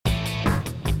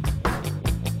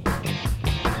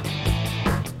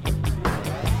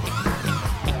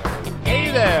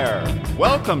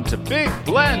Welcome to Big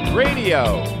Blend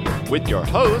Radio with your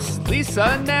hosts, Lisa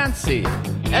and Nancy,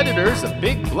 editors of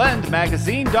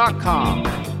BigBlendMagazine.com.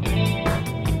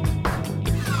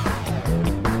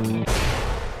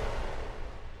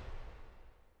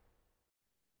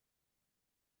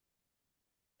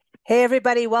 Hey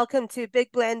everybody, welcome to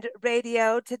Big Blend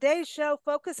Radio. Today's show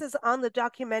focuses on the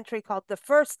documentary called The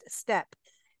First Step.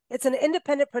 It's an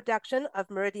independent production of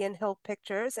Meridian Hill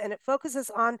Pictures, and it focuses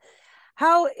on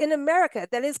how in America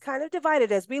that is kind of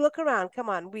divided as we look around. Come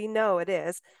on, we know it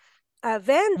is.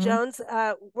 Van Jones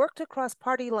worked across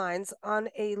party lines on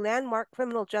a landmark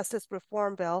criminal justice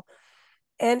reform bill,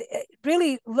 and it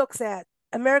really looks at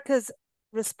America's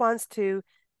response to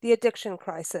the addiction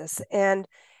crisis. And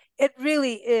it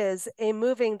really is a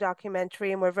moving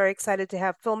documentary, and we're very excited to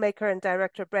have filmmaker and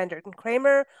director Brendan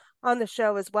Kramer on the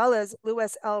show, as well as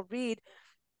Louis L. Reed,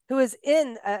 who is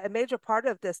in a major part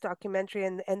of this documentary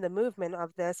and the movement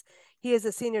of this. He is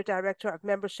a senior director of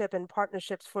membership and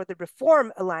partnerships for the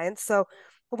Reform Alliance. So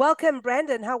welcome,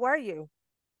 Brendan. How are you?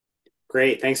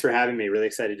 Great. Thanks for having me. Really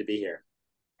excited to be here.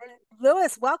 And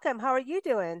Louis, welcome. How are you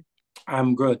doing?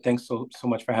 I'm good. Thanks so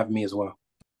much for having me as well.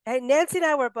 Hey, Nancy and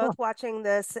I were both watching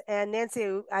this, and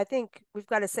Nancy, I think we've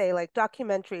got to say, like,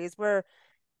 documentaries,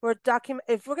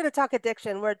 if we're going to talk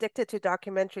addiction, we're addicted to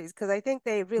documentaries because I think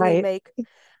they really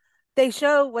they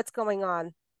show what's going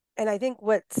on. And I think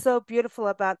what's so beautiful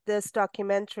about this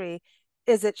documentary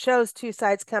is it shows two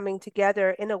sides coming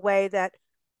together in a way that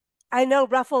I know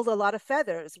ruffled a lot of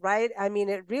feathers, right? I mean,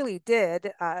 it really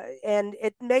did. And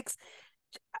it makes,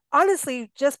 honestly,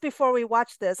 just before we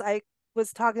watched this, I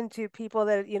was talking to people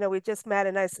that, we just met,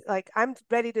 and I'm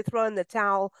ready to throw in the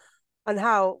towel on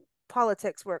how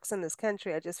politics works in this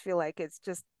country. I just feel like it's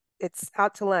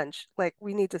out to lunch. Like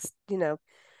we need to,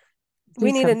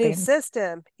 we need a new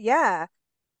system. Yeah.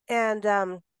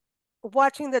 And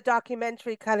watching the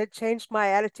documentary kind of changed my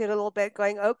attitude a little bit,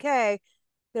 going, okay,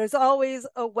 there's always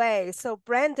a way. So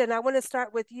Brendan, I want to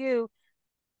start with you.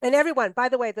 And everyone, by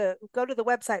the way, go to the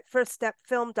website,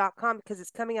 firststepfilm.com, because it's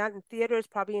coming out in theaters,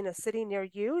 probably in a city near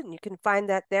you, and you can find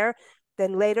that there.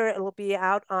 Then later it will be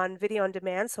out on video on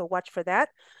demand, so watch for that.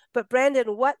 But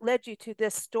Brendan, what led you to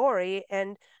this story?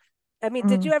 And I mean,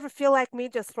 did you ever feel like me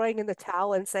just throwing in the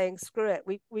towel and saying, screw it,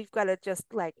 we've got to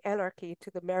just like anarchy to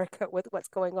America with what's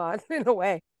going on in a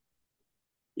way?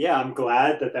 Yeah, I'm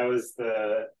glad that was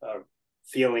the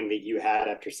feeling that you had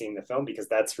after seeing the film, because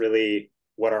that's really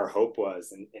what our hope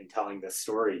was in telling this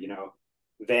story.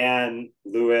 Van,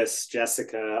 Louis,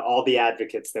 Jessica, all the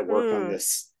advocates that worked on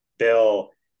this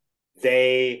bill,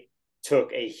 they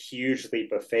took a huge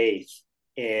leap of faith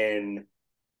in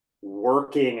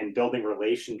working and building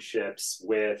relationships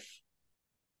with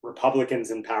Republicans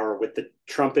in power, with the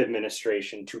Trump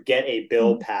administration, to get a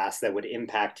bill passed that would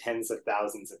impact tens of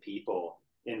thousands of people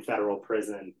in federal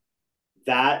prison.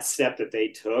 That step that they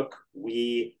took,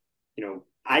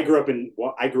 I grew up in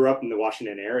the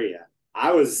Washington area.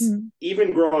 I was,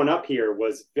 even growing up here,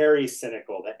 was very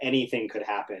cynical that anything could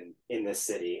happen in this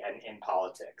city and in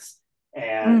politics.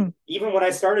 And even when I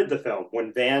started the film,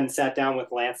 when Van sat down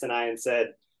with Lance and I and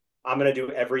said, I'm going to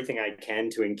do everything I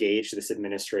can to engage this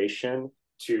administration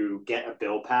to get a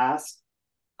bill passed,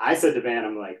 I said to Van,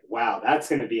 I'm like, wow, that's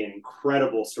going to be an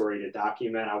incredible story to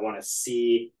document. I want to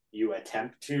see you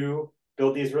attempt to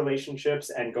build these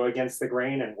relationships and go against the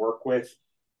grain and work with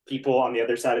people on the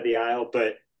other side of the aisle.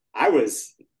 But I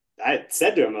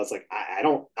said to him, I was like, I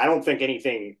don't think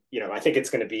anything, I think it's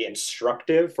going to be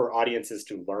instructive for audiences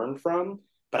to learn from,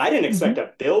 but I didn't expect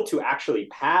a bill to actually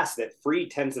pass that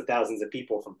freed tens of thousands of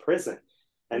people from prison.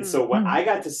 And so what I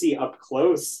got to see up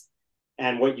close,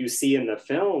 and what you see in the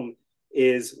film,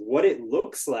 is what it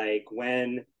looks like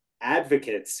when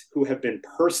advocates who have been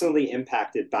personally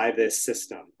impacted by this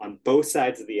system on both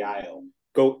sides of the aisle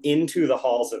go into the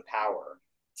halls of power,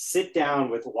 sit down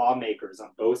with lawmakers on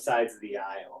both sides of the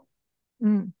aisle,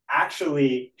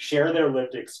 actually share their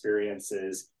lived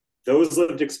experiences. Those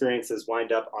lived experiences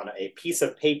wind up on a piece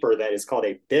of paper that is called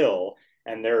a bill,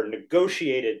 and they're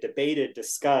negotiated, debated,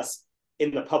 discussed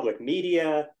in the public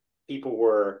media. People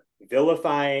were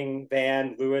vilifying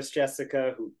Van, Louis,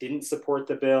 Jessica, who didn't support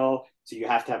the bill. So you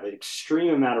have to have an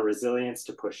extreme amount of resilience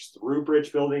to push through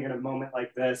bridge building in a moment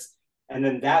like this. And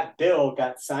then that bill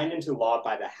got signed into law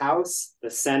by the House, the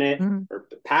Senate, or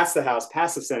passed the House,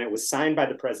 passed the Senate, was signed by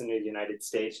the President of the United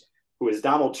States, who is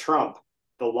Donald Trump,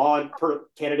 the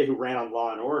candidate who ran on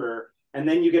Law and Order. And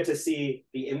then you get to see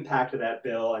the impact of that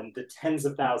bill and the tens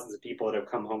of thousands of people that have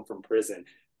come home from prison.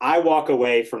 I walk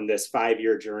away from this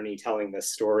 5-year journey telling this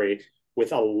story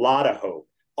with a lot of hope.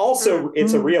 Also,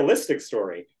 it's a realistic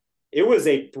story. it was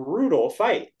a brutal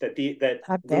fight that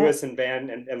I Lewis bet. and Van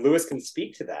and Lewis can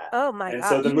speak to that. Oh my And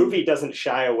so gosh. the movie doesn't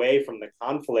shy away from the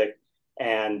conflict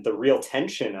and the real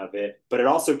tension of it, but it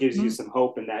also gives you some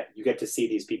hope in that you get to see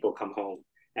these people come home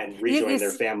and rejoin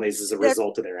their families as a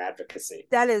result of their advocacy.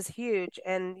 That is huge.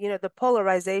 And, you know, the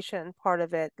polarization part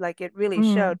of it, like it really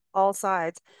Mm. showed all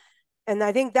sides. And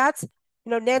I think that's, you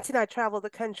know, Nancy and I travel the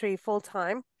country full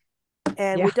time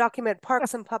and Yeah. we document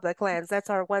parks and public lands. That's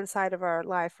our one side of our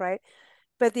life, right?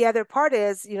 But the other part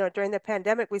is, you know, during the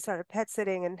pandemic, we started pet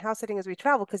sitting and house sitting as we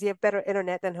travel because you have better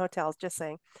internet than hotels, just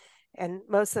saying. And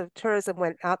most of tourism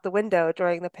went out the window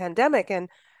during the pandemic. And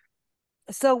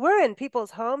so we're in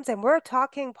people's homes and we're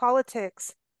talking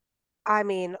politics, I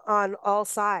mean, on all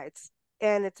sides.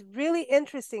 And it's really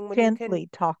interesting when you can Gently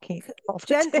talking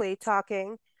gently politics.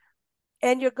 talking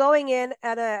and you're going in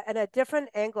at a different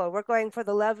angle. We're going for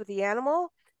the love of the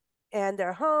animal and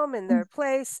their home and their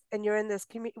place, and you're in this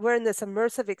we're in this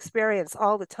immersive experience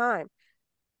all the time.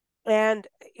 And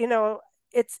you know,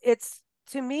 it's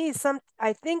to me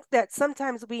I think that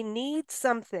sometimes we need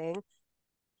something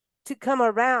to come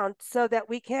around so that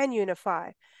we can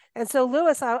unify. And so,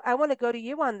 Lewis, I want to go to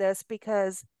you on this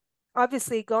because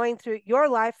obviously going through your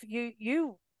life,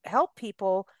 you help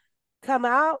people come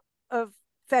out of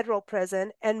federal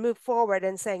prison and move forward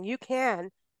and saying you can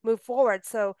move forward.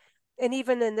 So, and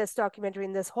even in this documentary,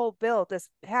 in this whole bill, this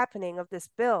happening of this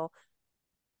bill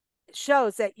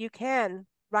shows that you can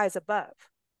rise above.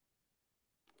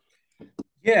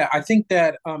 Yeah, I think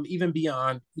that even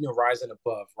beyond, rising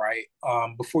above, right?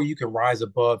 Before you can rise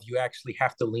above, you actually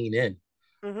have to lean in.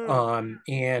 Mm-hmm.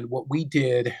 And what we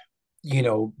did,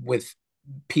 with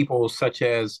people such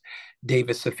as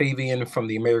David Safavian from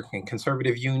the American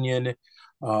Conservative Union,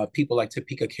 people like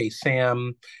Topeka K.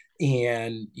 Sam,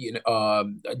 and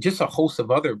just a host of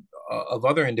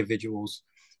other individuals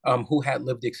who had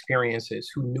lived experiences,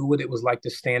 who knew what it was like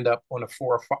to stand up on a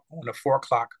 4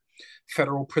 o'clock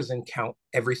federal prison count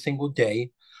every single day,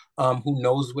 who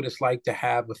knows what it's like to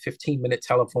have a 15-minute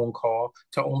telephone call,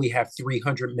 to only have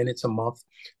 300 minutes a month,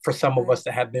 for some of us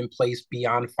to have been placed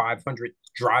beyond 500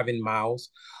 driving miles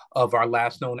of our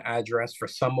last known address, for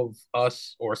some of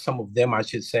us, or some of them, I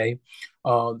should say,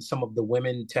 some of the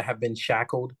women to have been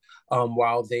shackled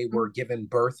while they were given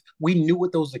birth. We knew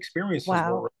what those experiences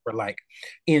were like.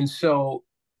 And so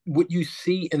what you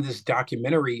see in this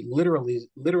documentary literally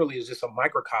is just a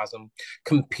microcosm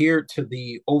compared to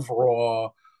the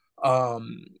overall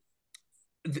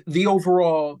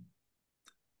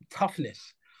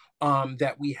toughness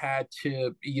that we had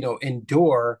to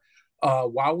endure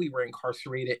while we were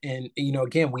incarcerated. And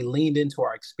again, we leaned into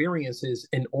our experiences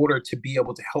in order to be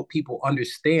able to help people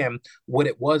understand what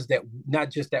it was that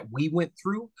not just that we went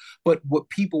through, but what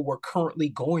people were currently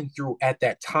going through at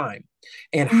that time,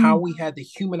 and how we had to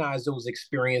humanize those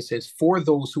experiences for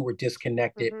those who were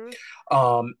disconnected,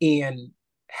 and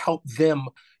help them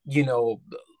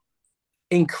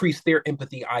increase their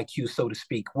empathy IQ, so to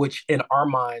speak, which in our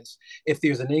minds, if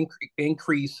there's an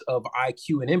increase of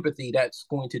IQ and empathy, that's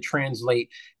going to translate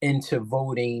into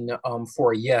voting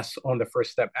for a yes on the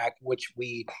First Step Act, which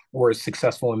we were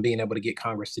successful in being able to get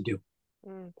Congress to do.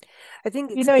 I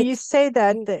think you say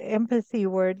that the empathy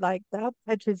word, like that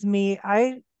touches me.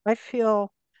 I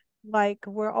feel like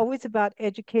we're always about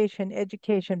education,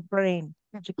 brain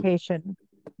education.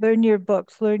 Learn your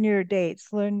books, learn your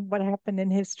dates, learn what happened in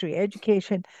history,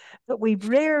 education. But we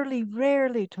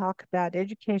rarely talk about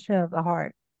education of the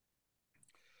heart.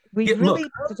 We really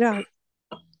don't.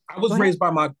 I was raised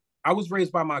by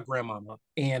my grandmama,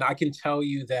 and I can tell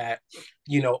you that,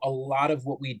 a lot of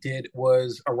what we did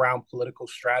was around political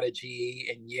strategy,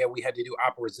 and yeah, we had to do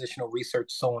oppositional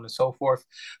research, so on and so forth.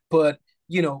 But,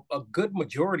 a good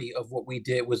majority of what we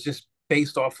did was just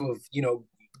based off of,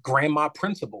 grandma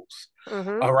principles.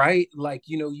 All right. Like,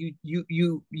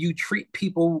 you treat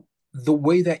people the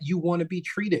way that you want to be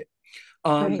treated.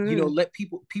 Let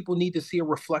people need to see a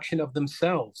reflection of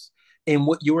themselves and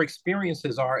what your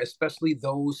experiences are, especially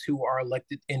those who are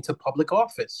elected into public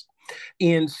office.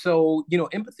 And so,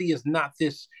 empathy is not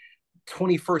this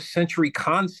 21st century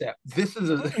concept. This is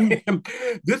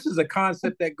this is a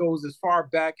concept that goes as far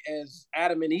back as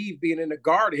Adam and Eve being in the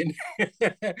garden.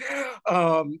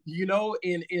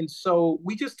 And so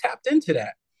we just tapped into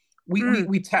that.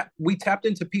 We tapped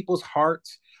into people's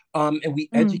hearts, and we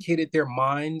educated their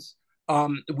minds.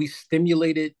 We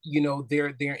stimulated,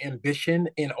 their ambition,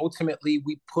 and ultimately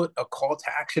we put a call to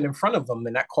action in front of them.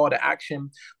 And that call to action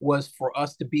was for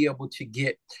us to be able to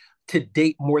get to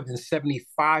date more than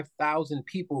 75,000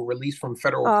 people released from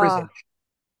federal prison.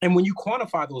 And when you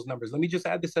quantify those numbers, let me just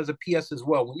add this as a PS as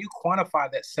well. When you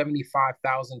quantify that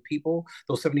 75,000 people,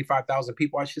 those 75,000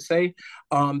 people, I should say,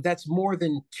 that's more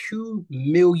than 2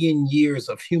 million years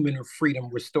of human freedom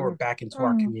restored back into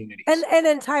our communities. And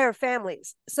entire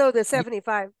families. So the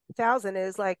 75,000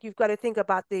 is like, you've got to think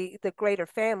about the greater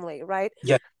family, right?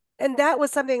 Yeah. And that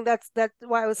was something that's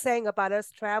what I was saying about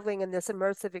us traveling in this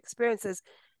immersive experiences,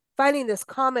 finding this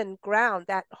common ground,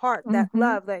 that heart, that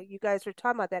love that you guys were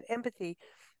talking about, that empathy.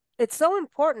 It's so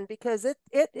important because it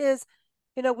is,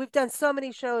 we've done so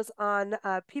many shows on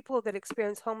people that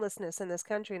experience homelessness in this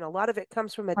country, and a lot of it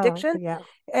comes from addiction,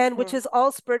 and which is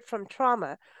all spurred from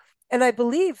trauma. And I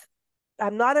believe,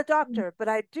 I'm not a doctor, but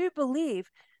I do believe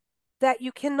that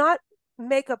you cannot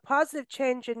make a positive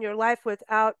change in your life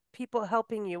without people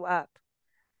helping you up.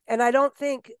 And I don't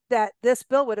think that this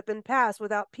bill would have been passed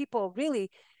without people really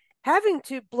having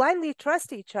to blindly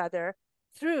trust each other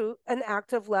through an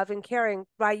act of love and caring,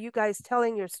 by you guys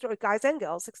telling your story, guys and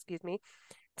girls, excuse me,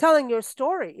 telling your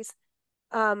stories,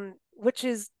 which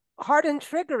is hard and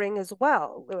triggering as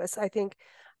well, Louis, I think.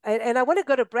 And I want to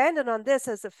go to Brandon on this.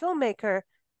 As a filmmaker,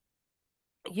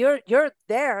 you're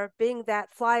there being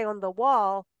that fly on the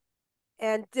wall,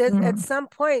 and at some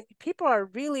point people are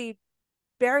really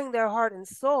bearing their heart and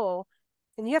soul,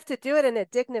 and you have to do it in a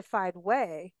dignified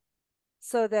way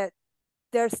so that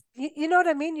there's, you know what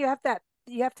I mean? You have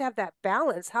to have that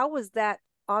balance. How was that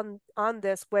on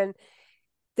this, when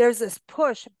there's this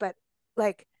push, but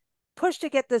like push to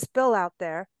get this bill out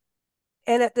there,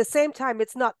 and at the same time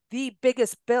it's not the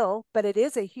biggest bill, but it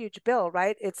is a huge bill,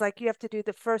 right? It's like you have to do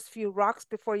the first few rocks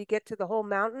before you get to the whole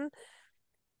mountain.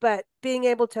 But being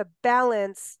able to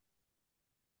balance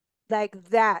like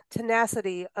that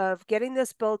tenacity of getting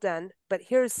this bill done, but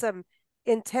here's some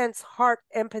intense heart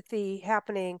empathy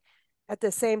happening at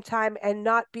the same time, and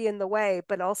not be in the way,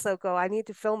 but also go, I need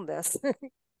to film this.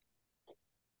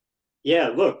 Yeah,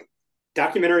 look,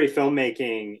 documentary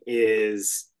filmmaking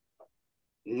is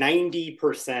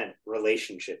 90%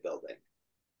 relationship building.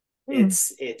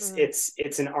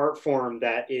 It's an art form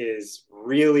that is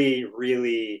really,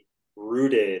 really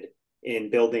rooted in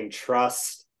building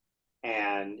trust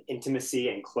and intimacy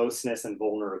and closeness and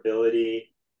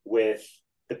vulnerability with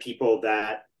the people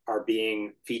that are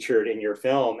being featured in your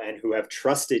film and who have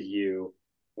trusted you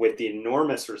with the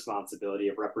enormous responsibility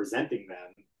of representing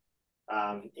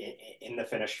them in the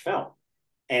finished film.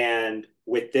 And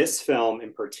with this film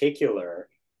in particular,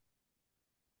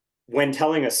 when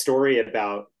telling a story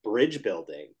about bridge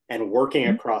building and working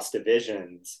across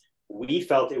divisions, we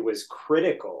felt it was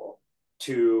critical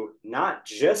to not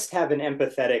just have an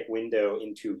empathetic window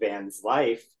into Van's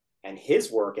life and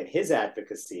his work and his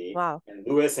advocacy, and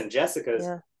Louis and Jessica's,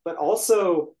 but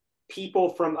also people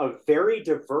from a very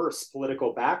diverse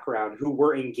political background who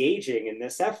were engaging in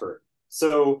this effort.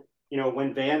 So,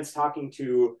 when Van's talking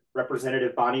to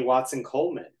Representative Bonnie Watson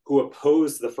Coleman, who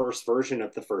opposed the first version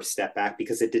of the First Step Back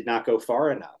because it did not go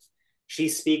far enough, she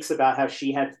speaks about how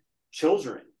she had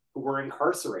children who were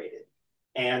incarcerated.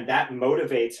 And that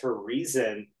motivates her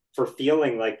reason for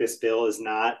feeling like this bill is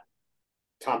not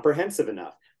comprehensive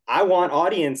enough. I want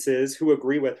audiences who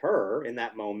agree with her in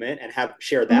that moment and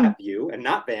share that view and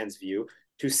not Van's view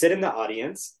to sit in the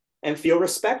audience and feel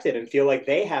respected and feel like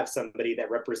they have somebody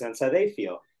that represents how they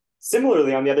feel.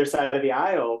 Similarly, on the other side of the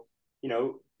aisle,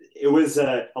 it was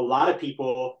a lot of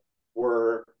people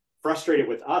were frustrated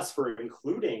with us for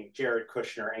including Jared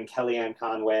Kushner and Kellyanne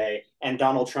Conway and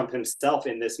Donald Trump himself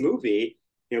in this movie,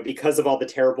 because of all the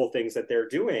terrible things that they're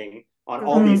doing on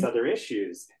all these other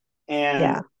issues.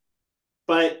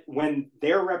 But when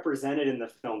they're represented in the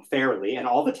film fairly, and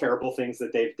all the terrible things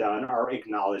that they've done are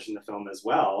acknowledged in the film as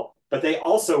well, but they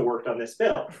also worked on this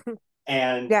bill.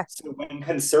 And so when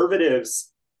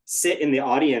conservatives sit in the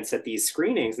audience at these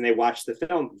screenings and they watch the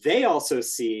film, they also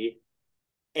see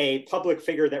a public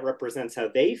figure that represents how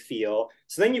they feel.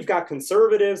 So then you've got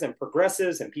conservatives and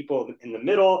progressives and people in the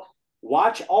middle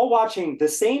watching the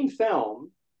same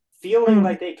film, feeling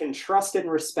like they can trust it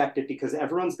and respect it because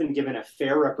everyone's been given a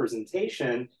fair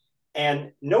representation,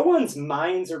 and no one's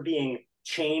minds are being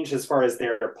changed as far as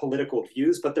their political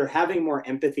views, but they're having more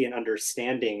empathy and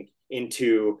understanding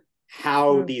into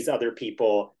how these other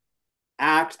people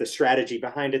act, the strategy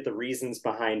behind it, the reasons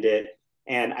behind it.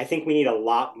 And I think we need a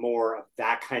lot more of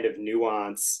that kind of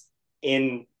nuance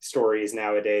in stories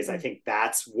nowadays. I think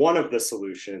that's one of the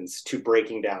solutions to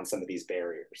breaking down some of these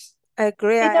barriers. I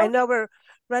agree. I know we're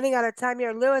running out of time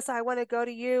here. Louis, I want to go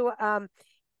to you.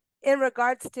 In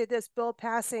regards to this bill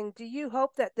passing, do you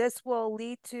hope that this will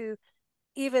lead to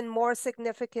even more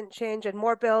significant change and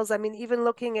more bills? I mean, even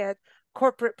looking at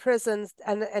corporate prisons,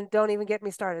 and don't even get me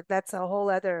started. That's a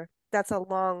whole other that's a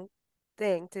long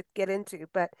thing to get into,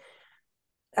 but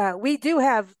we do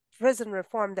have prison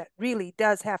reform that really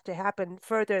does have to happen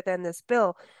further than this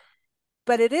bill.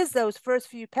 But it is those first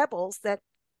few pebbles that,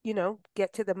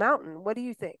 get to the mountain. What do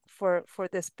you think for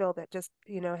this bill that just,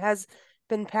 has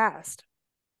been passed?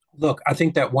 Look, I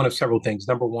think that one of several things.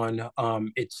 Number one,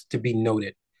 it's to be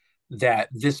noted that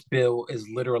this bill is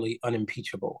literally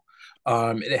unimpeachable.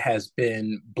 It has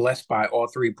been blessed by all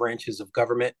three branches of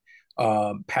government,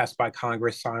 passed by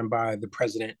Congress, signed by the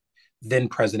president, then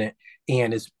president,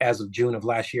 and as of June of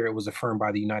last year, it was affirmed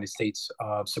by the United States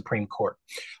Supreme Court.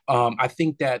 I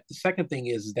think that the second thing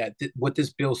is that what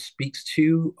this bill speaks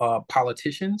to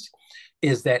politicians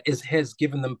is that it has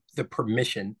given them the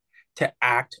permission to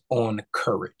act on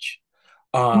courage.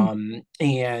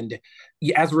 And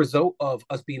as a result of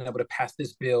us being able to pass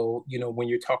this bill, when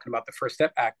you're talking about the First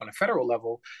Step Act on a federal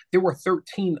level, there were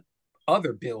 13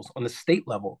 other bills on the state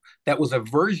level that was a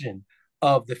version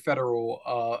of the federal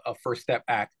First Step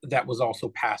Act that was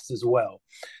also passed as well.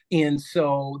 And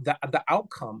so the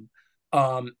outcome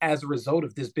as a result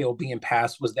of this bill being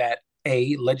passed was that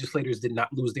legislators did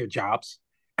not lose their jobs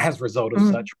as a result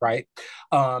of such, right?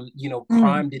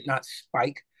 Crime did not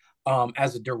spike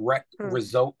as a direct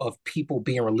result of people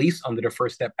being released under the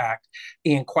First Step Act.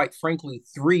 And quite frankly,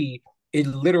 3, it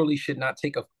literally should not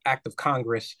take an act of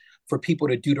Congress for people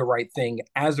to do the right thing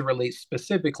as it relates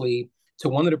specifically to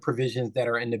one of the provisions that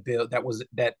are in the bill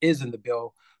that is in the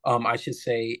bill, I should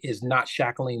say, is not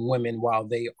shackling women while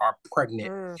they are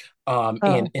pregnant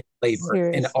and in labor,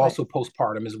 seriously. And also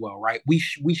postpartum as well, right? We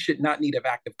should not need an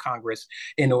act of Congress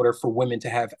in order for women to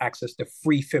have access to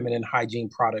free feminine hygiene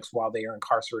products while they are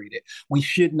incarcerated. We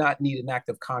should not need an act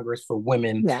of Congress for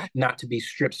women not to be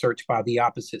strip searched by the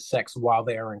opposite sex while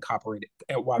they are incarcerated.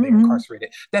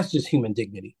 That's just human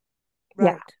dignity.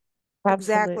 Right. Yeah.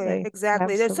 Absolutely.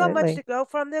 Exactly. There's so much to go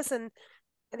from this, and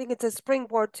I think it's a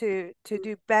springboard to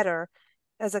do better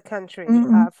as a country,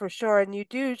 for sure. And you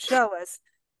do show us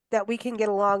that we can get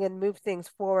along and move things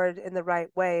forward in the right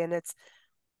way. And it's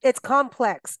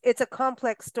complex. It's a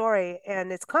complex story,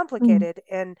 and it's complicated.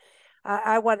 And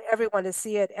I want everyone to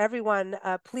see it. Everyone,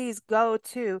 please go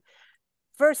to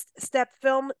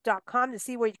firststepfilm.com to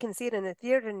see where you can see it in a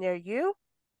theater near you.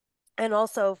 And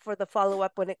also for the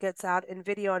follow-up when it gets out in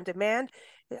video on demand.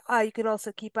 You can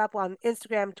also keep up on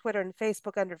Instagram, Twitter, and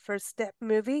Facebook under First Step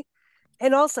Movie.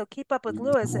 And also keep up with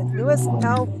Lewis at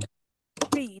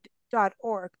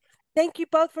lewislfreed.org. Thank you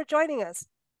both for joining us.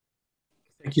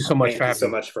 Thank you so much for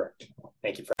having me.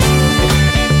 Thank you for